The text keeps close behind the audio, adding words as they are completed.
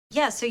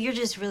Yeah, so you're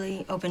just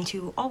really open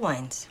to all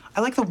wines.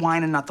 I like the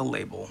wine and not the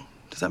label.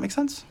 Does that make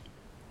sense?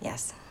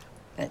 Yes,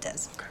 it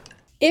does.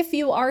 If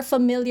you are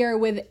familiar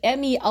with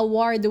Emmy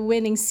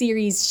Award-winning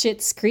series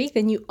Schitt's Creek,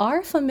 then you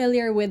are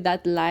familiar with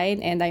that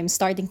line, and I'm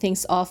starting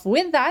things off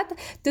with that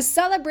to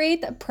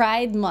celebrate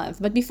Pride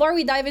Month. But before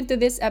we dive into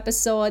this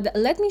episode,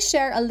 let me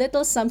share a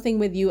little something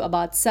with you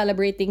about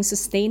celebrating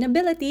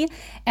sustainability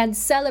and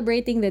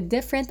celebrating the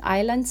different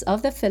islands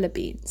of the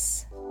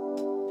Philippines.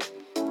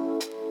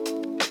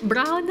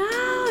 Brown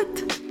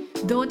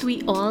out! Don't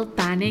we all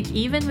panic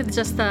even with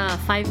just a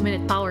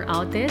 5-minute power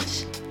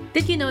outage?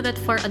 Did you know that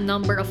for a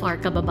number of our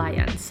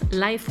kababayans,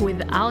 life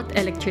without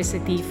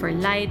electricity for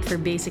light, for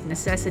basic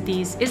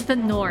necessities is the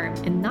norm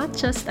and not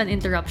just an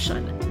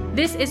interruption?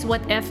 This is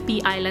what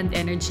FP Island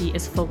Energy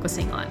is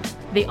focusing on.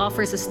 They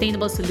offer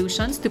sustainable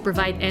solutions to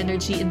provide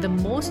energy in the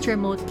most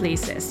remote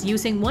places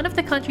using one of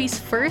the country's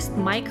first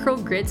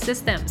microgrid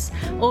systems,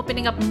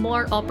 opening up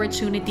more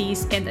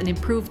opportunities and an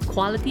improved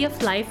quality of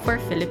life for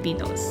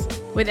Filipinos.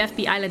 With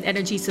FP Island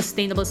Energy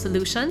Sustainable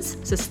Solutions,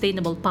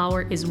 sustainable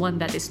power is one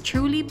that is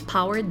truly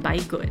powered by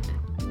good.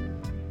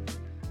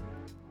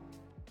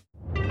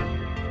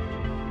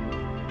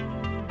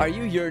 Are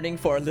you yearning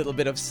for a little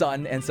bit of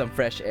sun and some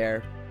fresh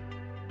air?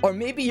 Or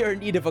maybe you're in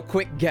need of a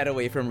quick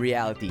getaway from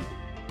reality.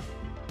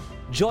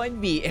 Join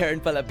me,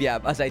 Aaron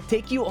Palabiab, as I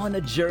take you on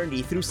a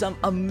journey through some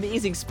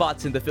amazing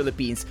spots in the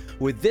Philippines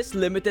with this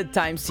limited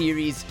time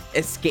series,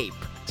 Escape: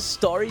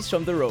 Stories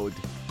from the Road,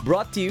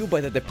 brought to you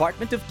by the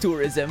Department of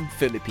Tourism,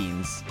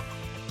 Philippines.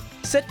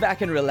 Sit back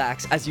and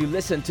relax as you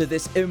listen to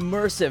this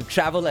immersive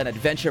travel and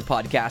adventure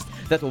podcast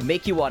that will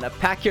make you want to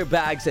pack your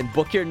bags and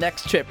book your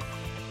next trip.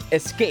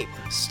 Escape: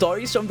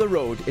 Stories from the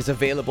Road is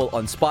available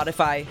on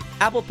Spotify,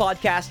 Apple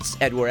Podcasts,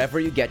 and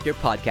wherever you get your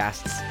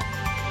podcasts.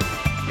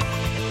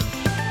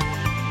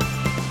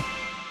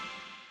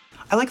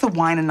 I like the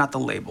wine and not the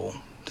label.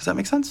 Does that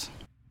make sense?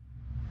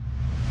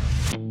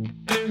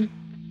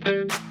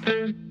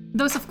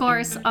 Those, of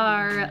course,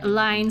 are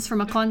lines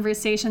from a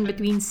conversation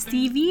between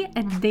Stevie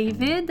and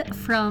David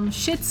from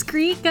Schitt's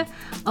Creek.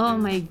 Oh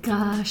my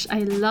gosh, I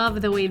love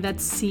the way that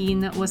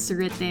scene was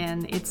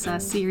written. It's a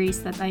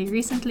series that I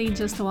recently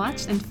just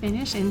watched and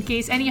finished. In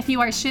case any of you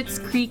are Schitt's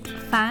Creek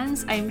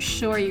fans, I'm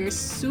sure you're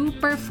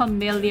super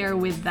familiar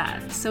with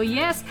that. So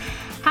yes,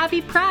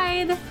 happy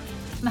Pride!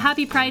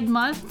 Happy Pride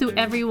Month to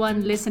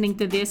everyone listening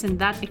to this, and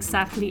that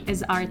exactly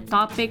is our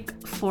topic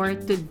for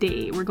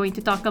today. We're going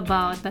to talk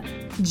about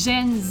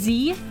Gen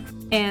Z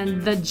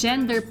and the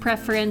gender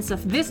preference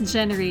of this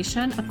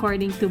generation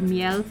according to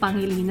Miel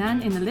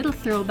Pangilinan in a little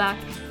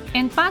throwback.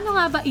 And paano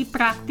nga ba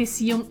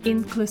i-practice yung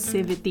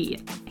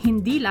inclusivity?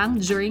 Hindi lang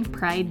during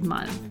Pride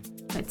Month.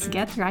 Let's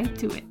get right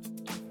to it.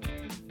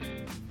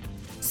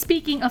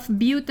 Speaking of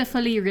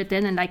beautifully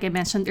written, and like I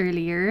mentioned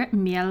earlier,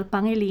 Miel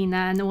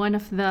Pangilinan, one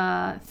of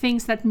the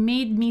things that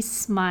made me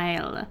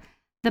smile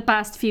the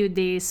past few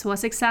days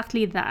was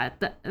exactly that.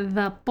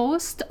 The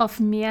post of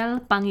Miel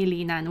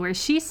Pangilinan, where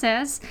she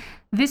says,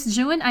 "This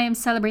June, I am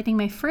celebrating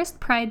my first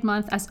Pride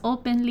Month as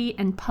openly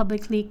and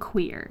publicly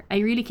queer.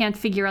 I really can't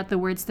figure out the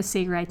words to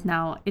say right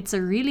now. It's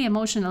a really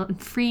emotional and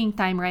freeing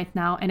time right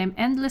now, and I'm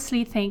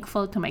endlessly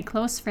thankful to my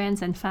close friends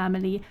and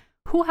family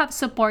who have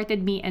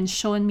supported me and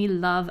shown me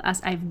love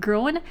as I've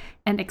grown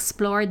and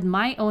explored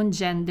my own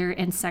gender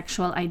and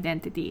sexual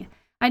identity.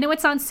 I know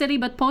it sounds silly,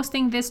 but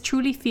posting this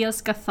truly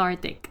feels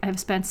cathartic. I've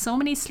spent so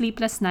many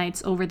sleepless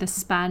nights over the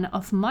span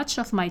of much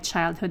of my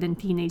childhood and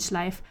teenage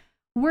life,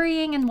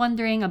 worrying and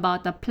wondering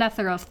about a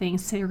plethora of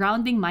things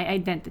surrounding my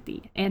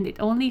identity. And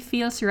it only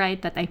feels right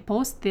that I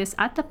post this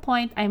at the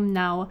point I'm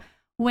now,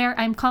 where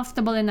I'm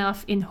comfortable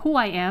enough in who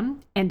I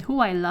am and who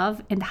I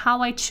love and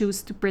how I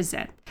choose to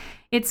present.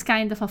 It's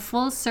kind of a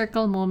full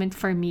circle moment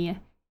for me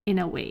in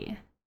a way."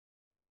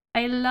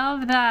 I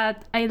love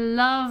that. I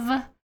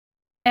love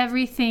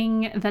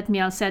everything that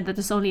Miel said. That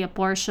is only a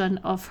portion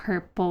of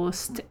her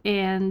post.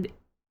 And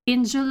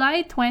in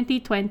July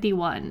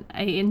 2021,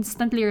 I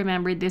instantly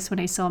remembered this when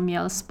I saw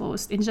Miel's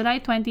post. In July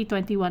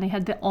 2021, I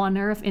had the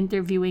honor of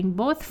interviewing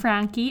both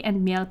Frankie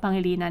and Miel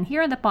Pangilinan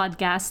here on the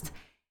podcast.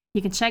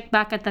 You can check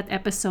back at that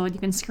episode. You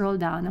can scroll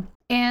down.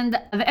 And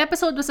the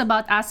episode was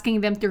about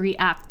asking them to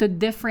react to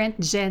different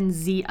Gen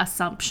Z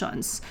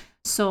assumptions.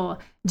 So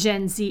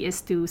Gen Z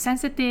is too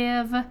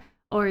sensitive,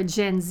 or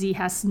Gen Z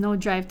has no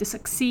drive to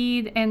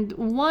succeed. And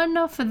one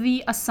of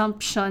the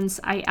assumptions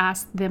I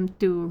asked them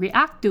to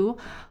react to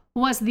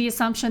was the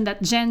assumption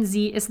that Gen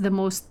Z is the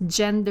most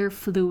gender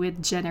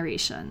fluid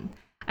generation.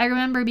 I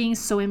remember being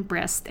so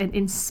impressed and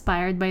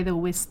inspired by the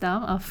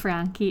wisdom of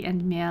Frankie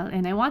and Miel,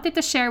 and I wanted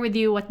to share with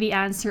you what the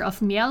answer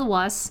of Miel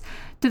was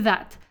to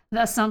that,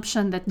 the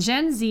assumption that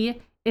Gen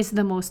Z is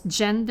the most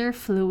gender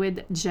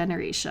fluid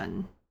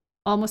generation.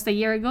 Almost a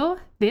year ago,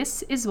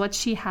 this is what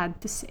she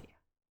had to say.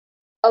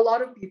 A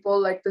lot of people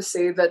like to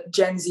say that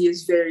Gen Z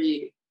is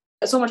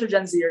so much of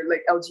Gen Z are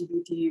like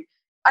LGBT.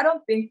 I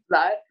don't think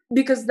that,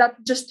 because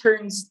that just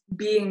turns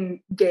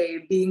being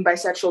gay, being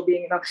bisexual,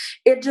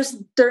 it just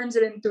turns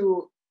it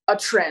into a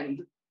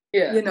trend.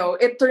 Yeah. You know,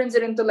 it turns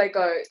it into like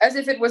a As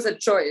if it was a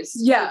choice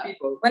Yeah. for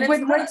people. when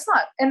it's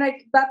not. And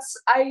like that's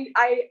I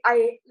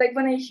like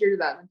when I hear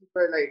that when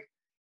people are like,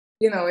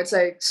 you know, it's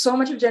like so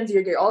much of Gen Z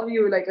are gay. All of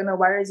you like, you know,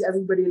 why is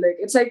everybody like?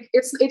 It's like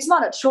it's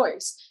not a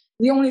choice.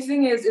 The only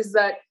thing is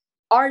that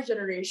our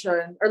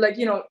generation, or like,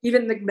 you know,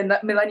 even like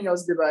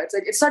millennials, diba? It's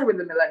like it started with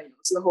the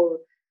millennials. The whole,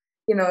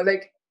 you know,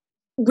 like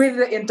with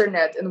the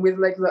internet and with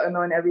like the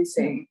and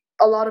everything,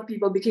 a lot of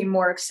people became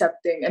more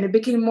accepting, and it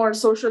became more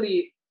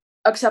socially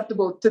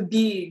acceptable to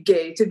be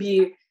gay, to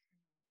be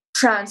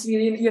trans,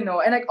 you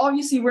know, and like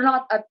obviously we're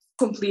not at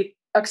complete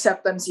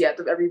acceptance yet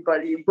of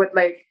everybody, but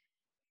like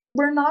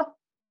we're not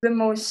the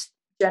most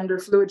gender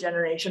fluid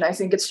generation. I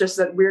think it's just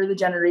that we're the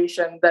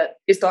generation that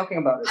is talking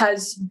about it.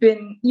 has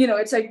been, you know,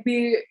 it's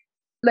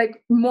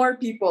like more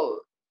people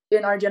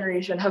in our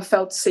generation have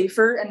felt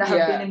safer and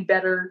have been in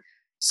better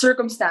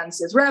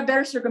circumstances. We're in a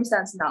better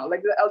circumstance now.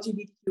 Like the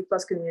LGBTQ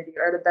plus community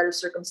are at a better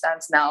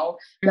circumstance now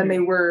than they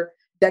were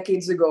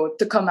decades ago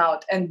to come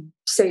out and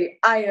say,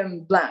 I am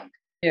blank.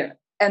 Yeah.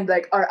 And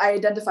like, or I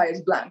identify as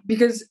blank.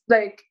 Because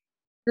like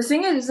the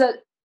thing is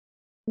that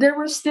there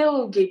were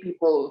still gay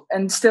people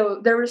and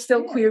there were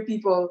still queer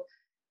people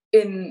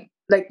in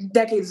like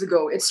decades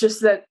ago. It's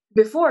just that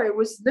before it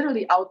was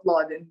literally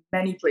outlawed in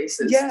many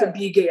places to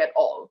be gay at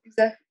all.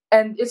 Exactly.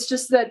 And it's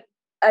just that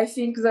I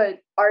think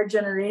that our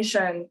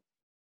generation,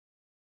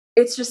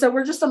 it's just that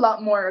we're just a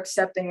lot more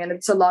accepting, and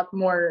it's a lot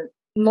more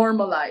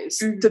normalized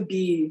to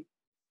be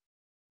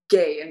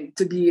gay and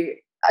to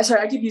be,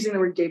 sorry, I keep using the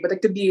word gay, but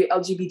like to be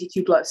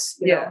LGBTQ plus,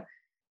 you know,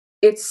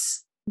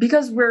 it's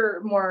because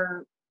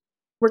we're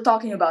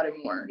talking about it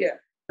more. Yeah.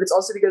 But it's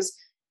also because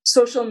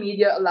social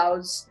media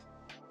allows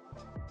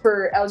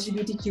for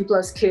LGBTQ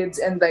plus kids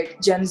and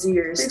like Gen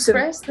Zers to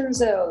express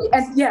themselves.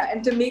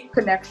 And to make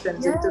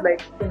connections and to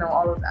like, you know,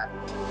 all of that.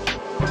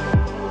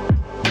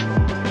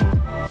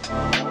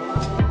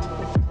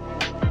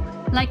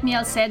 Like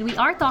Miel said, we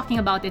are talking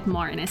about it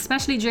more, and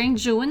especially during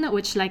June,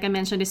 which, like I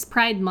mentioned, is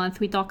Pride Month,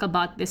 we talk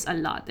about this a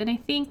lot. And I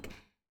think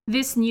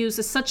this news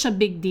is such a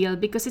big deal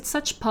because it's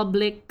such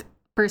public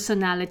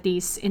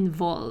personalities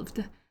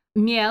involved.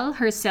 Miel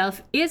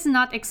herself is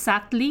not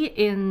exactly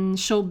in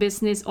show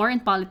business or in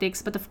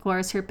politics, but of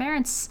course her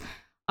parents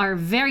are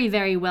very,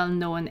 very well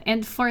known.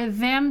 And for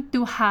them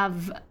to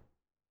have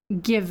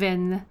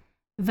given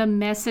the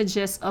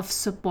messages of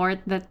support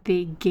that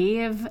they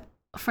gave,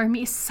 for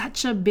me, is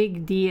such a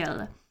big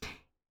deal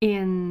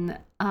in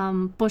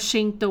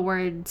pushing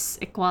towards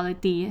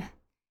equality,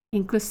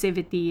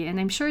 inclusivity, and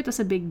I'm sure it was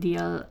a big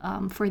deal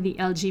for the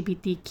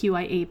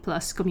LGBTQIA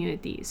plus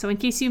community. So in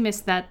case you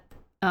missed that,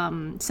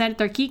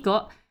 Senator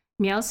Kiko,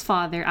 Miel's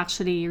father,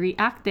 actually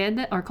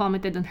reacted or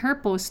commented on her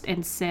post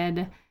and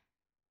said,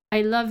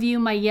 I love you,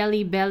 my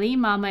yelly belly,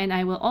 mama, and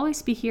I will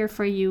always be here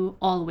for you,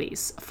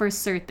 always, for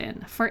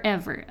certain,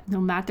 forever,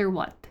 no matter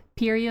what.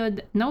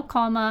 Period, no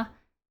comma,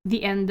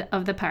 the end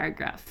of the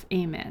paragraph.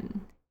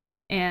 Amen.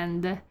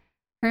 And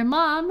her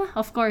mom,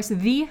 of course,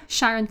 the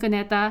Sharon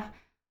Cuneta,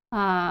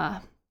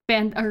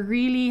 penned a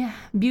really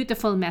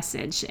beautiful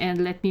message.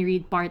 And let me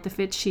read part of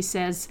it. She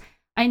says,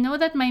 I know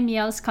that my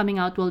Miels coming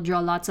out will draw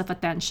lots of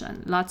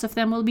attention. Lots of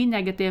them will be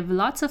negative.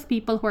 Lots of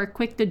people who are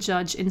quick to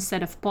judge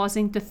instead of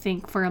pausing to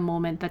think for a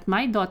moment that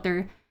my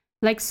daughter,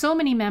 like so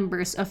many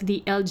members of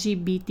the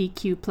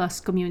LGBTQ plus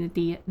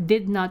community,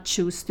 did not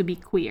choose to be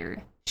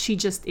queer. She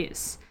just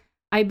is.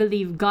 I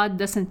believe God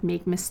doesn't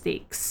make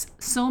mistakes.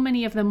 So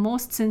many of the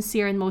most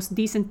sincere and most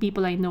decent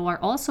people I know are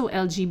also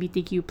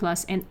LGBTQ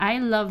plus, and I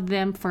love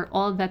them for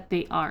all that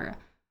they are.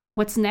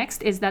 What's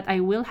next is that I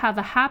will have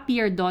a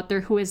happier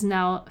daughter who is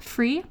now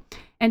free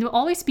and will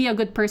always be a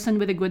good person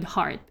with a good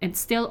heart and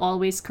still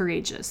always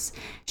courageous.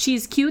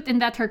 She's cute in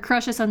that her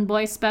crushes on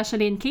boys,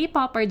 especially in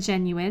K-pop, are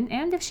genuine,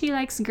 and if she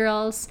likes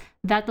girls,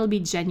 that'll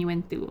be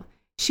genuine too.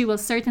 She will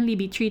certainly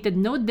be treated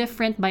no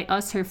different by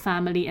us, her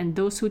family, and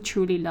those who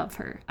truly love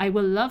her. I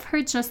will love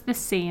her just the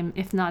same,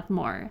 if not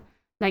more.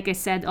 Like I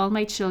said, all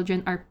my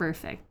children are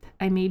perfect.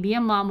 I may be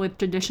a mom with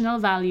traditional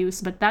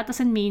values, but that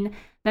doesn't mean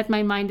that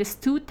my mind is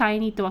too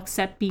tiny to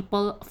accept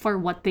people for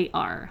what they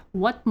are.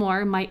 What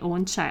more, my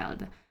own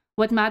child.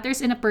 What matters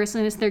in a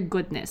person is their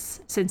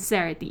goodness,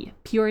 sincerity,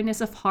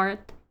 pureness of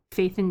heart,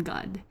 faith in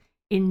God.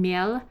 In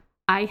Miel,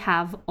 I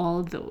have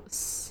all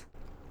those.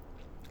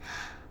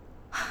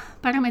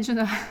 Parang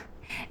medyo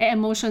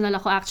emotional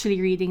ako actually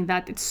reading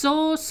that. It's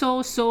so,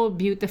 so, so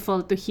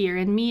beautiful to hear.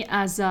 And me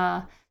as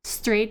a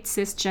straight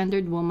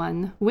cisgendered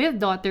woman with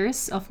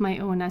daughters of my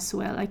own as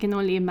well, I can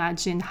only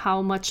imagine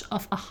how much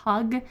of a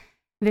hug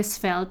this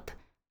felt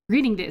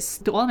reading this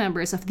to all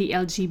members of the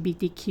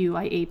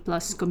LGBTQIA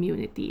plus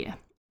community.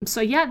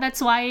 So yeah,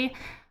 that's why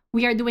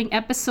we are doing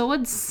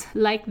episodes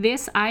like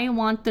this. I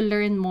want to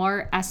learn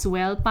more as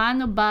well.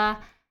 Paano ba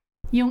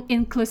yung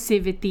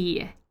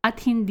inclusivity?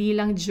 At hindi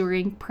lang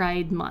during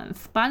Pride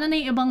Month. Paano na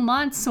yung ibang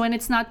months when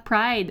it's not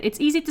Pride?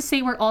 It's easy to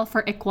say we're all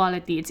for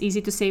equality. It's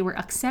easy to say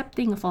we're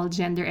accepting of all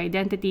gender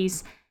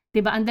identities.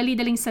 Diba? Ang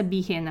dali-daling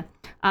sabihin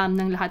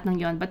ng lahat ng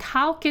yon. But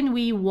how can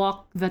we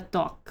walk the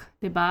talk?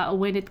 Diba?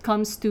 When it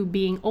comes to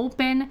being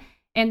open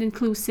and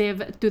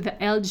inclusive to the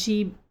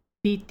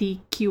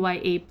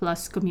LGBTQIA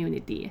plus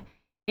community.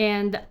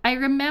 And I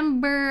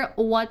remember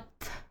what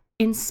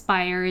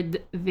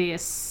inspired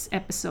this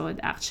episode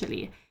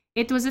actually.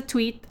 It was a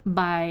tweet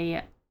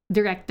by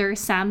director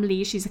Sam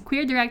Lee. She's a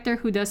queer director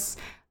who does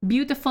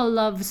beautiful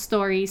love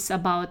stories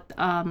about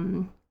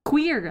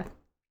queer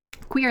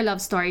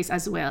love stories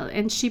as well.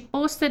 And she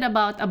posted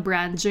about a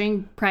brand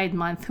during Pride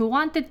Month who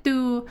wanted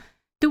to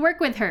work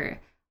with her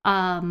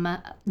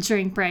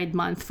during Pride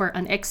Month for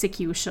an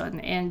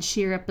execution. And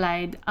she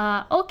replied,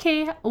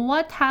 okay,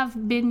 what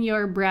have been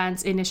your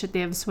brand's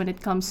initiatives when it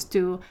comes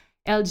to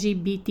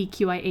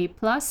LGBTQIA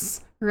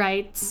plus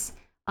rights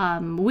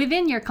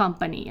within your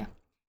company?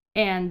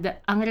 And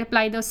ang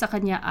reply daw sa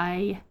kanya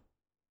ay,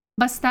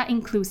 basta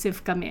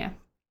inclusive kami.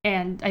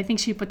 And I think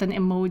she put an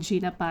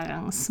emoji na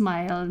parang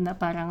smile, na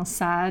parang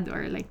sad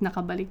or like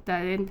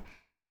nakabaliktad. And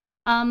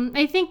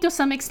I think to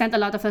some extent, a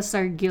lot of us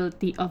are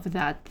guilty of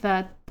that.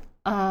 That,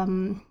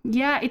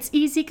 yeah, it's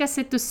easy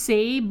kasi to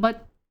say,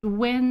 but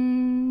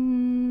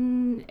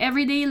when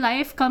everyday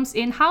life comes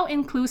in, how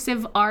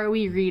inclusive are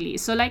we really?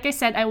 So like I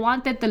said, I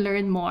wanted to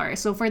learn more.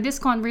 So for this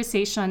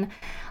conversation,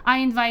 I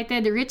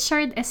invited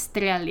Richard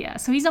Estrella.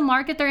 So he's a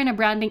marketer and a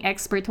branding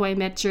expert who I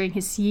met during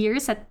his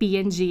years at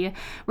P&G,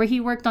 where he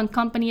worked on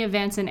company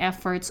events and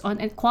efforts on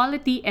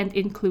equality and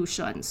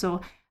inclusion.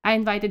 So I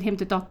invited him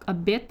to talk a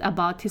bit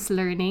about his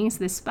learnings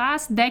this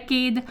past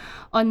decade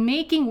on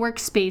making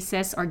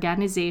workspaces,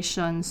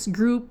 organizations,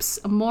 groups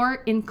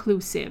more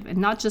inclusive, and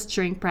not just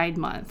during Pride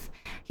Month.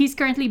 He's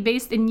currently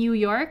based in New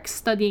York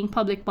studying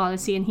public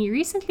policy, and he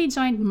recently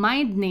joined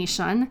Mind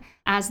Nation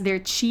as their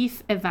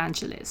chief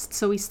evangelist.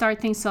 So we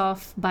start things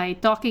off by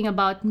talking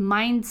about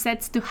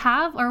mindsets to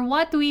have or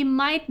what we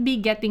might be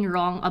getting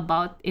wrong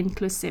about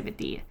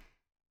inclusivity.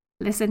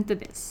 Listen to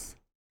this.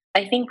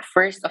 I think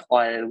first of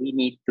all, we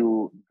need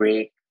to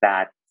break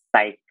that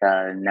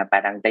cycle na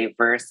parang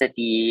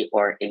diversity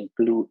or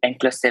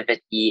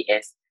inclusivity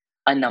is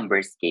a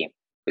numbers game.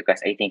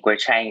 Because I think we're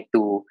trying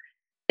to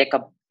take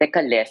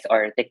a list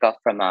or take off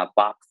from a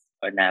box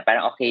or na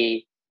parang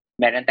okay,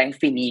 meron tayong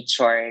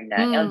finiture na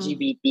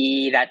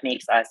LGBT that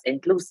makes us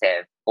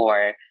inclusive,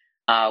 or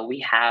we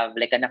have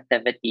like an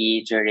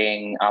activity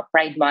during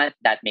Pride Month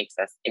that makes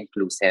us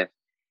inclusive.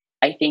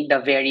 I think the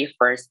very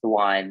first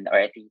one, or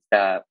at least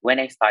when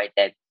I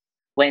started,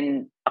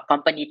 when a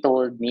company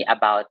told me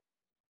about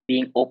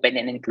being open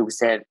and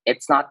inclusive,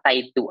 it's not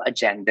tied to a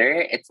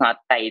gender, it's not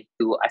tied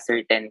to a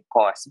certain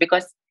cause,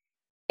 because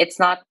it's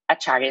not a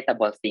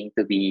charitable thing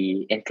to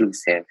be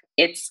inclusive.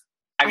 It's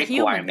a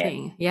requirement.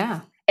 Human thing.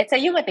 Yeah. It's a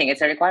human thing.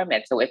 It's a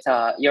requirement. So it's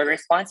your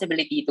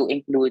responsibility to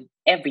include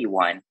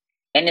everyone.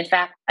 And in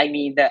fact, I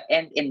mean, the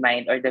end in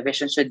mind or the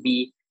vision should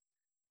be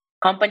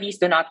companies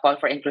do not call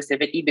for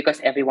inclusivity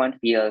because everyone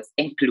feels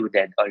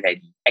included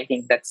already. I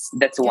think that's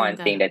one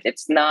thing, that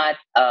it's not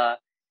a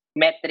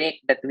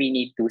metric that we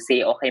need to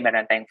say, okay,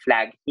 meron tayong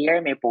flag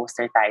here, may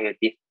poster tayo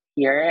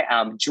here.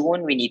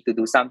 June, we need to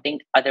do something.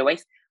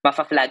 Otherwise,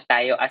 mafa-flag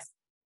tayo as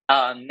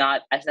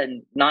not as a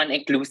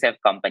non-inclusive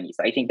company.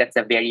 So I think that's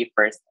the very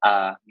first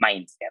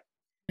mindset.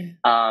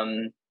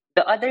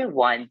 The other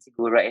one,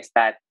 siguro, is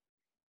that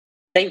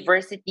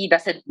diversity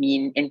doesn't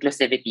mean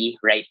inclusivity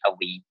right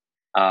away.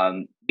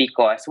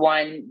 Because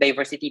one,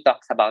 diversity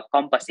talks about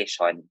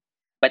composition,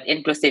 but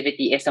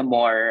inclusivity is a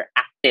more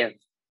active.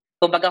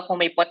 Kumbaga, kung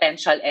may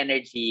potential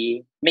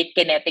energy, may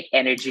kinetic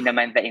energy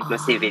naman the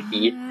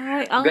inclusivity.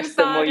 Ay, ang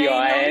Gusto mo taray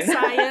yun? ng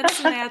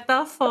science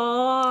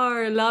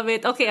metaphor. Love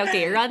it.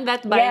 Okay. Run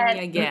that by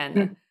me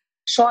again.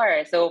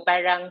 Sure. So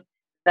parang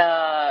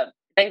the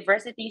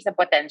diversity is a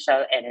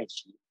potential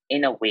energy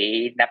in a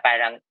way na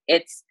parang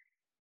it's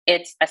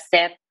a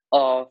set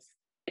of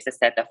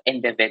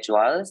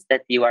individuals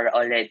that you are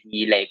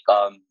already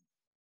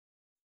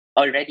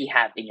already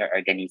have in your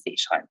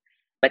organization.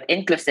 But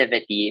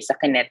inclusivity is a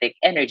kinetic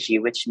energy,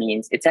 which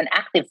means it's an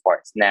active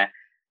force na,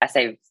 as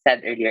I've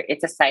said earlier,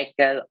 it's a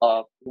cycle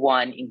of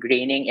one,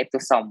 ingraining it to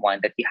someone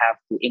that you have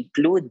to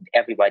include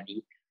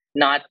everybody,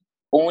 not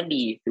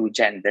only through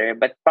gender,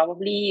 but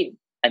probably,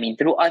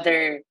 through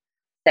other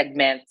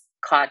segments,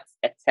 cuts,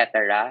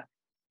 etc.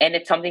 And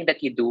it's something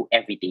that you do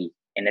every day.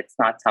 And it's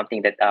not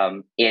something that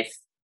is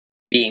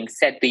being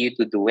said to you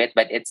to do it,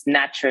 but it's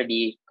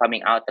naturally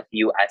coming out of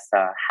you as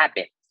a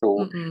habit.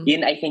 So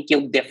yun, I think,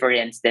 yung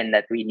difference then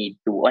that we need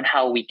to on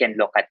how we can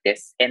look at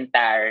this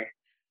entire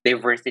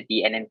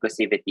diversity and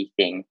inclusivity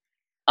thing.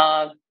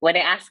 When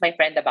I asked my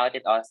friend about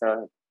it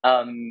also,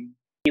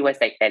 he was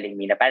like telling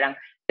me na parang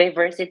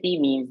diversity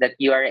means that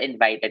you are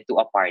invited to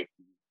a party.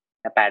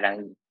 Na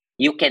parang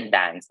you can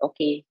dance.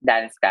 Okay,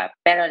 dance ka.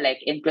 Pero like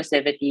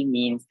inclusivity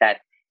means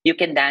that you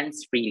can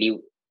dance freely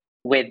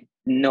with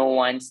no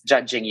one's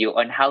judging you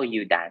on how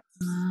you dance.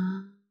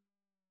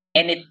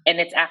 And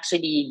it's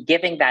actually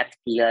giving that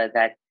feel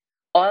that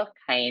all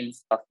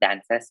kinds of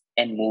dances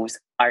and moves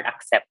are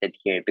accepted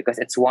here because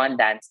it's one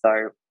dance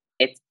or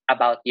it's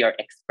about your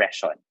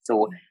expression.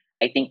 So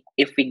I think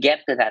if we get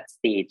to that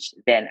stage,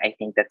 then I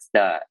think that's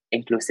the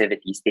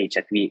inclusivity stage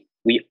that we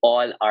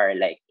all are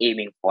like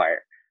aiming for.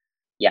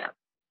 Yeah.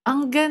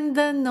 Ang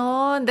ganda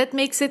no. That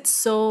makes it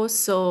so,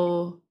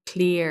 so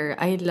clear.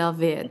 I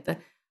love it.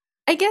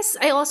 I guess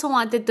I also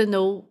wanted to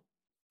know,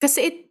 because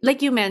it,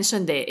 like you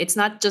mentioned, it's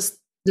not just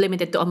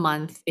limited to a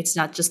month. It's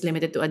not just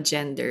limited to a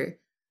gender.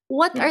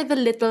 What Mm. are the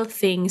little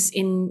things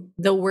in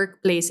the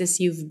workplaces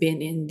you've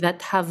been in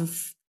that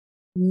have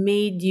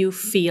made you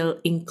feel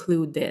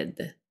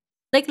included?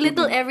 Like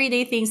little Mhm.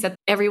 everyday things that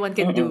everyone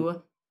can Mm-mm.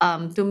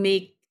 do to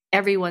make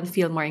everyone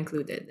feel more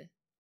included.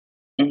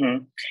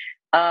 Mhm.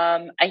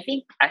 I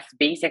think as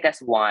basic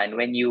as one,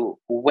 when you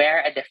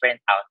wear a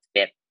different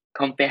outfit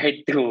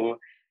compared to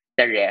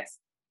the rest,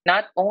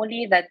 not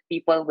only that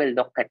people will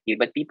look at you,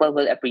 but people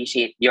will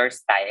appreciate your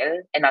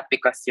style and not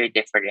because you're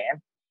different.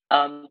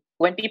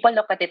 When people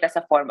look at it as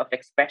a form of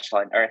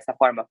expression or as a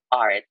form of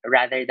art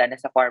rather than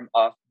as a form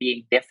of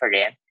being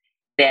different,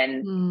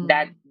 then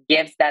that Mm.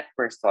 gives that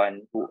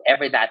person,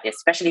 whoever that is,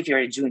 especially if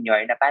you're a junior,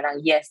 na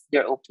parang yes,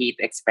 you're okay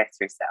to express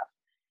yourself.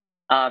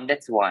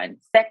 That's one.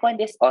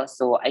 Second is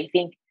also, I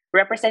think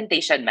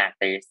representation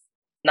matters.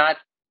 Not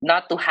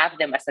not to have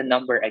them as a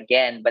number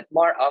again, but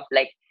more of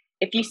like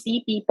if you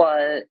see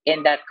people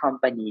in that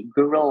company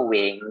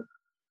growing,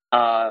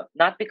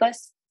 not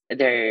because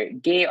they're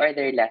gay or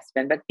they're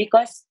lesbian, but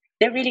because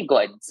they're really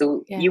good.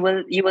 So Yeah. you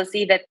will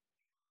see that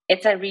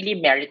it's a really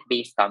merit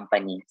based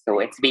company. So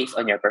it's based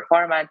on your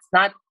performance,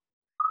 not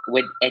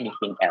with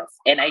anything else.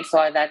 And I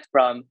saw that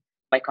from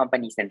my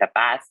companies in the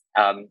past.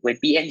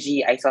 With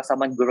PNG, I saw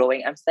someone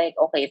growing. I'm just like,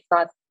 okay,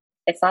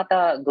 it's not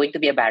going to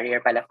be a barrier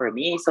pala for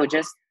me. So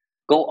just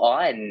go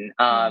on.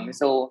 Yeah.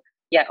 So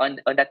yeah, on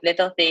that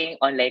little thing,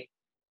 on like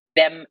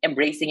them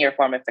embracing your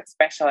form of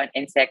expression,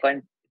 and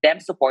second, them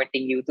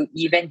supporting you to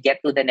even get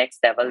to the next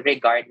level,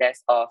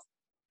 regardless of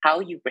how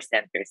you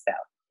present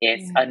yourself,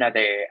 is Yeah.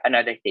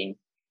 another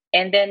thing.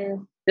 And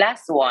then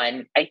last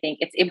one, I think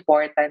it's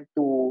important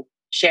to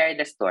share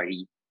the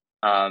story.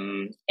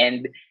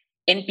 And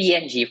in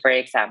PNG, for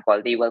example,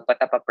 they will put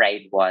up a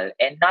pride wall,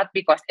 and not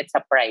because it's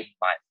a pride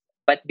month,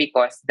 but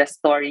because the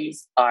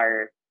stories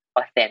are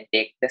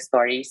authentic. The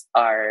stories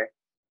are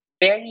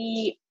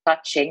very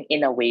touching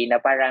in a way na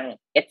parang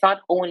it's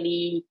not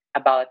only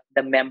about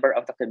the member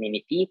of the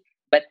community,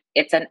 but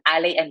it's an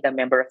ally and the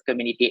member of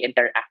community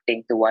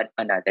interacting to one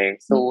another.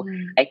 So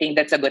Mm-mm. I think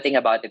that's a good thing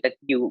about it, that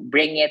you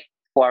bring it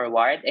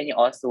forward and you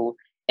also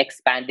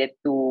expand it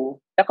to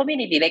the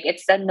community. Like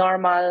it's a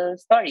normal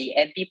story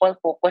and people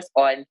focus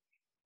on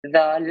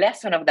the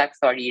lesson of that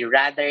story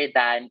rather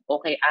than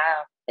okay,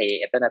 okay,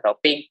 ito na to,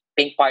 pink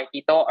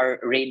party to or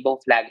rainbow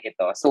flag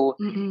ito. So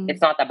it's Mm-mm.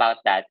 not about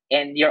that.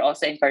 And you're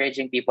also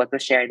encouraging people to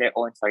share their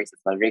own stories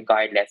as well,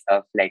 regardless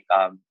of like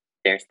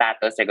their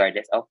status,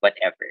 regardless of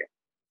whatever.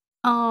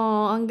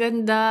 Oh, ang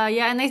ganda.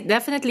 Yeah, and I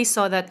definitely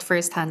saw that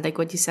firsthand, like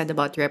what you said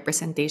about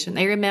representation.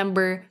 I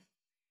remember,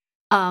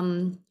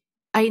 um,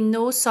 I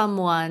know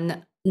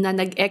someone na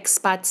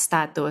nag-expat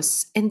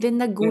status and then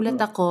nagulat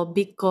Mm-mm. ako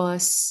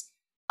because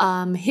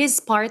his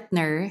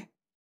partner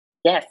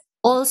Yes.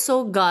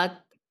 also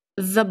got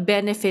the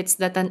benefits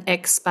that an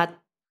expat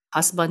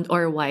husband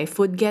or wife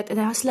would get. And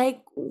I was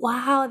like,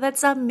 wow,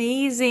 that's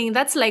amazing.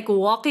 That's like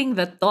walking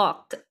the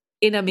talk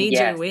in a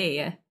major Yes.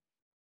 way.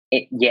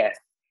 Yes.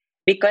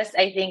 Because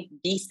I think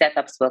these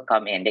setups will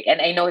come in. Like,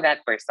 and I know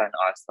that person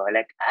also.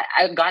 Like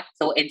I got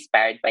so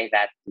inspired by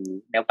that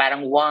too. Now,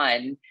 parang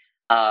one,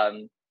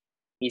 um,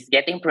 he's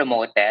getting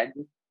promoted,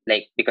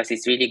 like because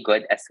he's really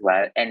good as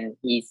well, and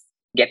he's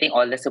getting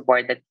all the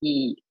support that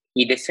he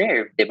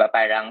deserved. Diba?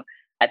 Parang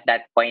at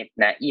that point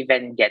na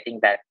even getting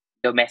that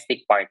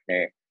domestic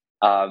partner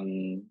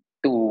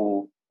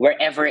to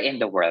wherever in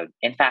the world.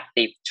 In fact,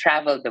 they've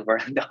traveled the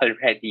world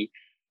already.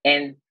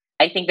 And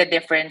I think the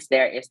difference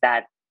there is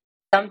that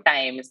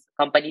sometimes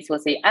companies will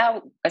say,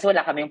 kasi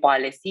wala kaming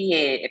policy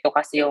eh. Ito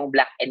kasi yung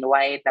black and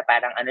white na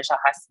parang ano siya,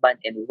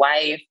 husband and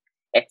wife,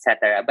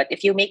 etc. But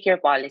if you make your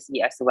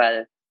policy as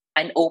well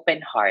an open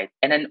heart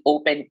and an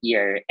open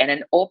ear and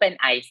an open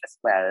eyes as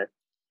well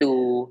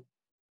to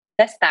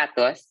the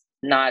status,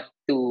 not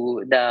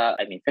to the,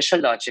 I mean,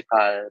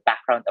 physiological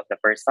background of the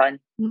person,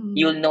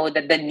 you'll Mm. know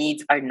that the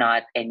needs are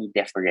not any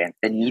different.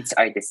 The needs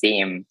are the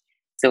same.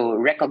 So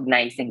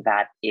recognizing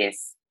that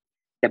is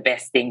the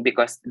best thing,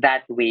 because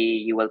that way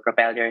you will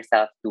propel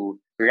yourself to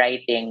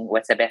writing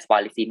what's the best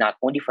policy, not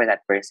only for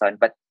that person,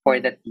 but for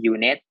Yeah. that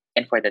unit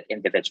and for that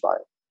individual.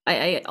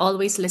 I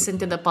always listen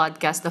to the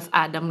podcast of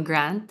Adam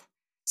Grant.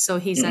 So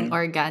he's an Mm-mm.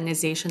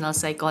 organizational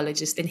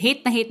psychologist. And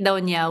hate na hate daw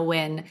niya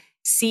when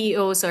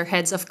CEOs or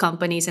heads of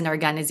companies and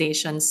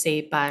organizations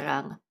say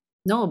parang,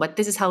 no, but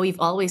this is how we've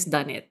always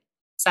done it.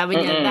 Sabi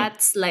niya, Mm-mm.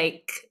 that's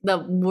like the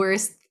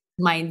worst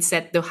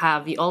mindset to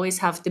have. You always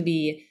have to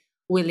be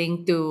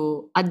willing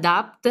to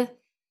adapt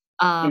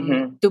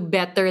Mm-hmm. to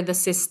better the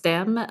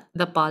system,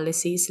 the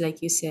policies,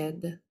 like you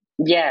said.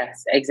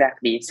 Yes,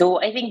 exactly.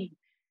 So I think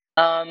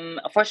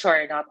for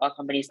sure not all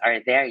companies are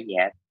there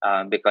yet,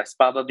 because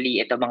probably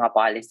ito mga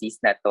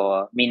policies na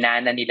to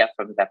minana nila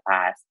from the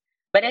past.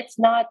 But it's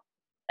not,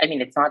 I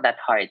mean, it's not that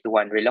hard to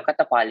one look at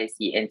the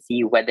policy and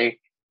see whether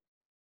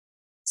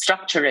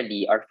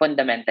structurally or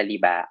fundamentally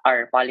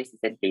our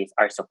policies in place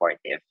are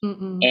supportive.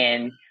 Mm-mm.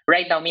 And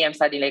right now, I'm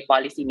studying like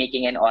policy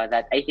making and all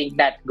that. I think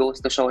that goes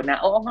to show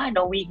na, oo nga,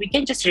 no, we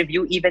can just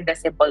review even the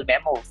simple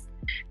memos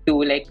to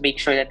like make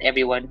sure that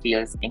everyone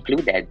feels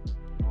included.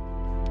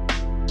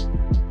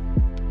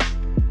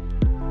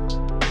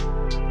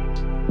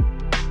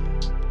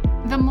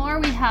 The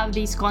more we have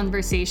these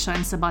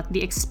conversations about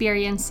the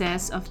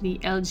experiences of the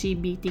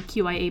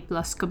LGBTQIA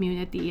plus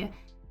community,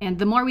 and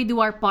the more we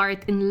do our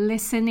part in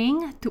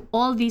listening to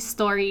all these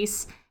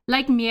stories,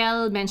 like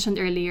Miel mentioned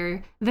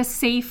earlier, the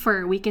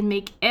safer we can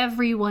make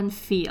everyone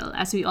feel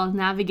as we all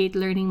navigate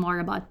learning more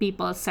about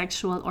people's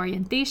sexual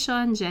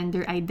orientation,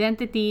 gender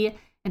identity,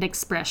 and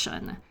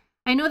expression.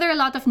 I know there are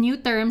a lot of new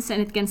terms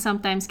and it can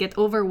sometimes get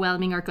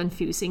overwhelming or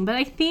confusing, but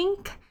I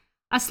think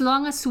as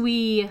long as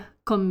we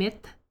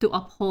commit to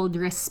uphold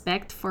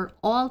respect for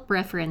all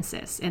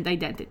preferences and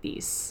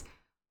identities,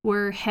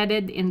 we're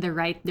headed in the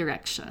right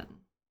direction.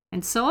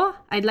 And so,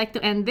 I'd like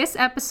to end this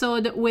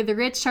episode with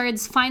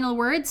Richard's final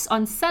words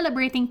on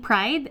celebrating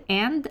pride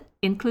and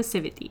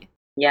inclusivity.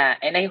 Yeah,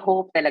 and I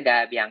hope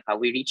talaga, Bianca,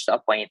 we reach to a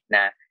point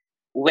na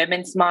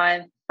Women's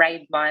Month,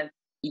 Pride Month,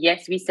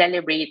 yes, we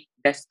celebrate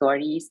the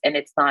stories and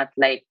it's not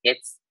like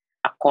it's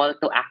a call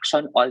to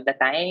action all the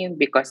time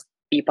because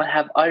people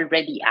have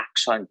already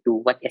action to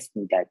what is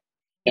needed.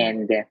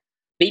 And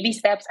baby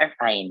steps are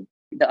fine.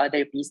 The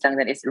other piece lang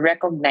that is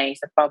recognize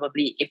that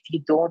probably if you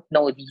don't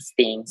know these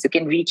things, you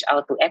can reach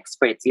out to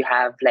experts. You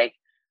have like,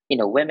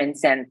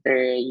 Women's Center,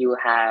 you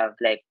have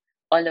like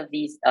all of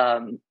these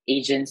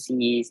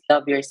agencies,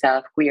 Love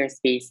Yourself, Queer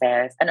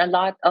Spaces, and a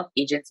lot of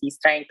agencies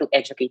trying to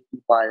educate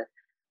people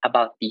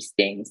about these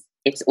things.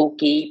 It's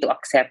okay to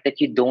accept that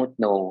you don't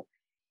know.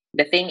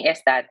 The thing is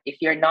that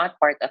if you're not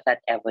part of that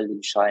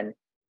evolution,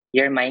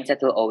 your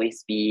mindset will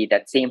always be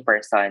that same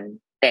person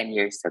 10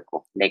 years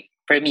ago. Like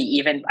for me,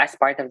 even as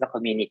part of the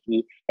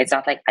community, it's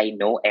not like I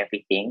know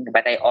everything,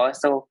 but I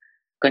also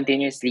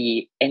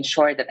continuously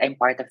ensure that I'm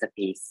part of the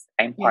pace.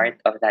 I'm part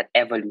of that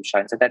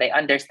evolution so that I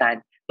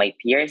understand my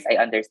peers. I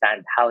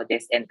understand how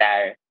this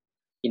entire,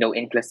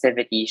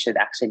 inclusivity should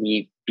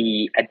actually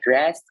be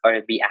addressed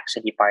or be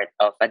actually part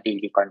of a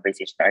daily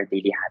conversation or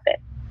daily habit.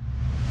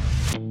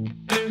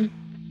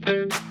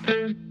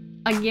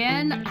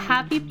 Again,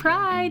 happy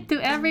Pride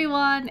to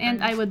everyone!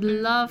 And I would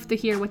love to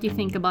hear what you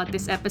think about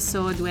this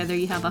episode, whether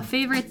you have a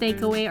favorite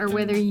takeaway or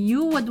whether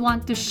you would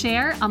want to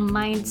share a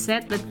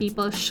mindset that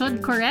people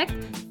should correct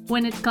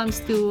when it comes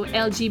to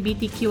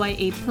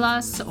LGBTQIA+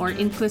 or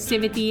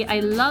inclusivity. I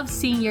love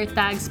seeing your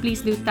tags.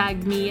 Please do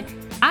tag me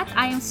at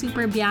I am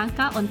Super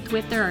Bianca on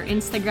Twitter or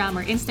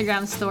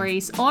Instagram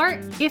stories. Or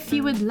if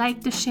you would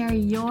like to share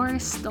your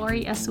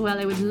story as well,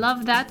 I would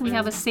love that. We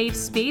have a safe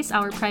space,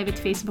 our private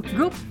Facebook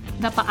group,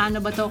 the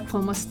Paano ba to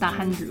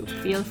Kumustahan group.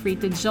 Feel free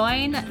to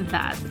join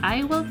that.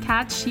 I will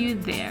catch you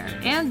there.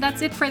 And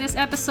that's it for this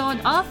episode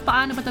of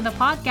Paano ba to the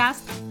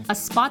podcast, a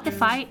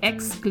Spotify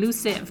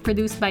exclusive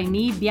produced by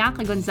me,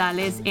 Bianca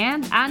Gonzalez,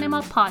 and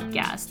Animal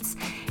Podcasts.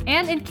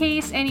 And in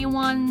case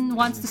anyone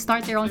wants to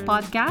start their own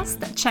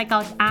podcast, check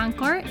out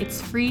Anchor.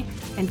 It's free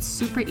and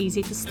super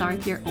easy to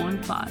start your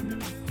own pod.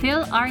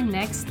 Till our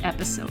next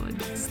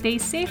episode. Stay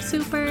safe,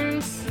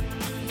 supers!